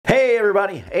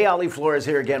everybody, Hey, Ali Flores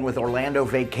here again with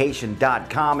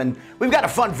OrlandoVacation.com, and we've got a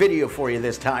fun video for you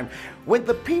this time. When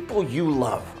the people you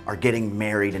love are getting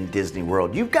married in Disney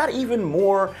World, you've got even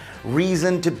more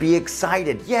reason to be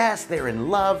excited. Yes, they're in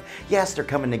love. Yes, they're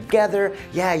coming together.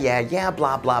 Yeah,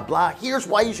 blah, blah, blah. Here's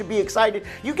why you should be excited.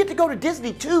 You get to go to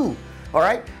Disney too, all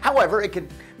right? However, it can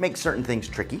make certain things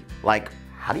tricky, like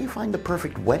how do you find the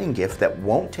perfect wedding gift that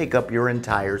won't take up your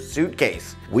entire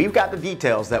suitcase? We've got the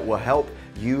details that will help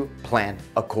you plan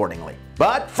accordingly.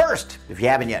 But first, if you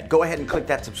haven't yet, go ahead and click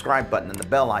that subscribe button and the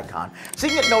bell icon so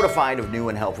you get notified of new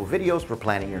and helpful videos for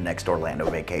planning your next Orlando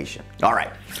vacation. All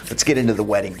right, let's get into the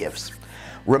wedding gifts.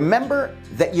 Remember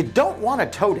that you don't want to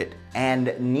tote it,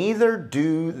 and neither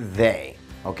do they.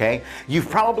 Okay? You've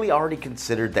probably already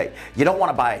considered that you don't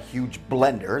want to buy a huge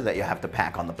blender that you have to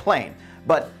pack on the plane.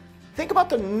 But think about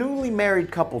the newly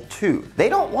married couple too. They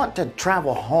don't want to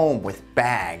travel home with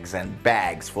bags and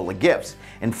bags full of gifts.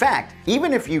 In fact,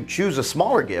 even if you choose a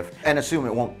smaller gift and assume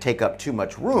it won't take up too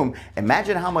much room,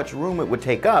 imagine how much room it would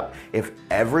take up if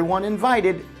everyone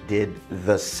invited did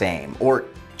the same, or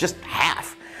just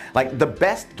half. Like, the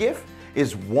best gift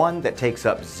is one that takes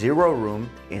up zero room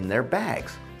in their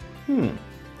bags.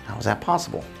 How is that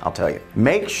possible? I'll tell you.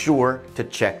 Make sure to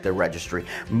check the registry.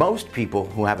 Most people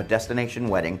who have a destination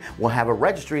wedding will have a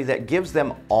registry that gives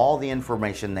them all the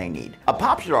information they need. A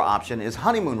popular option is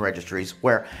honeymoon registries,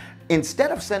 where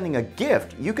instead of sending a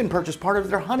gift, you can purchase part of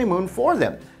their honeymoon for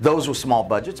them. Those with small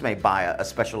budgets may buy a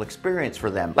special experience for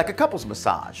them, like a couple's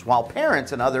massage, while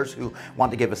parents and others who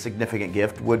want to give a significant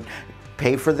gift would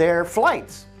pay for their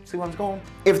flights. See where I'm going?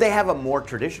 If they have a more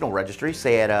traditional registry,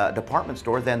 say at a department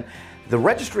store, then the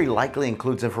registry likely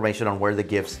includes information on where the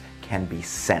gifts can be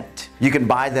sent. You can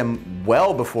buy them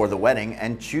well before the wedding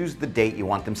and choose the date you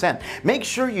want them sent. Make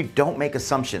sure you don't make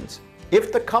assumptions.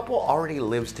 If the couple already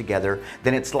lives together,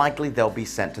 then it's likely they'll be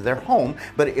sent to their home,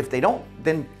 but if they don't,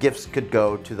 then gifts could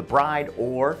go to the bride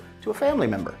or to a family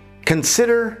member.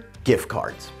 Consider gift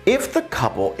cards. If the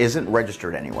couple isn't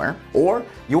registered anywhere, or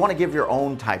you want to give your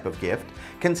own type of gift,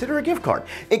 consider a gift card.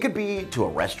 It could be to a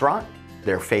restaurant,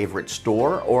 their favorite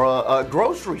store, or a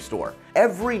grocery store.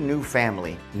 Every new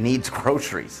family needs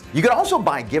groceries. You can also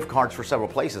buy gift cards for several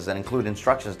places and include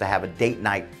instructions to have a date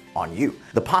night on you.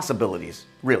 The possibilities,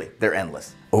 really, they're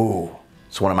endless. Oh,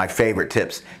 it's one of my favorite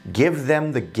tips. Give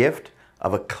them the gift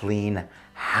of a clean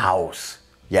house.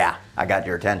 Yeah, I got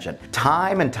your attention.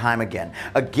 Time and time again,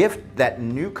 a gift that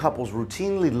new couples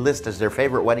routinely list as their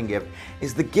favorite wedding gift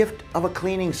is the gift of a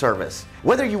cleaning service.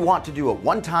 Whether you want to do a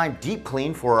one-time deep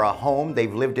clean for a home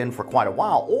they've lived in for quite a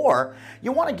while, or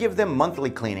you want to give them monthly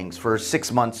cleanings for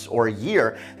 6 months or a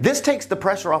year, this takes the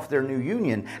pressure off their new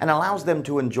union and allows them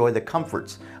to enjoy the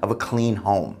comforts of a clean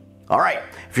home. All right,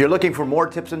 if you're looking for more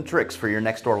tips and tricks for your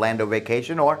next Orlando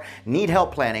vacation or need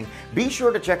help planning, be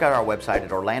sure to check out our website at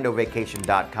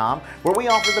OrlandoVacation.com, where we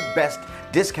offer the best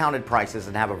discounted prices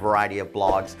and have a variety of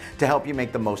blogs to help you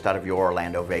make the most out of your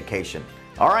Orlando vacation.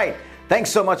 All right, thanks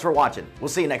so much for watching. We'll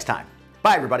see you next time.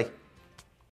 Bye, everybody.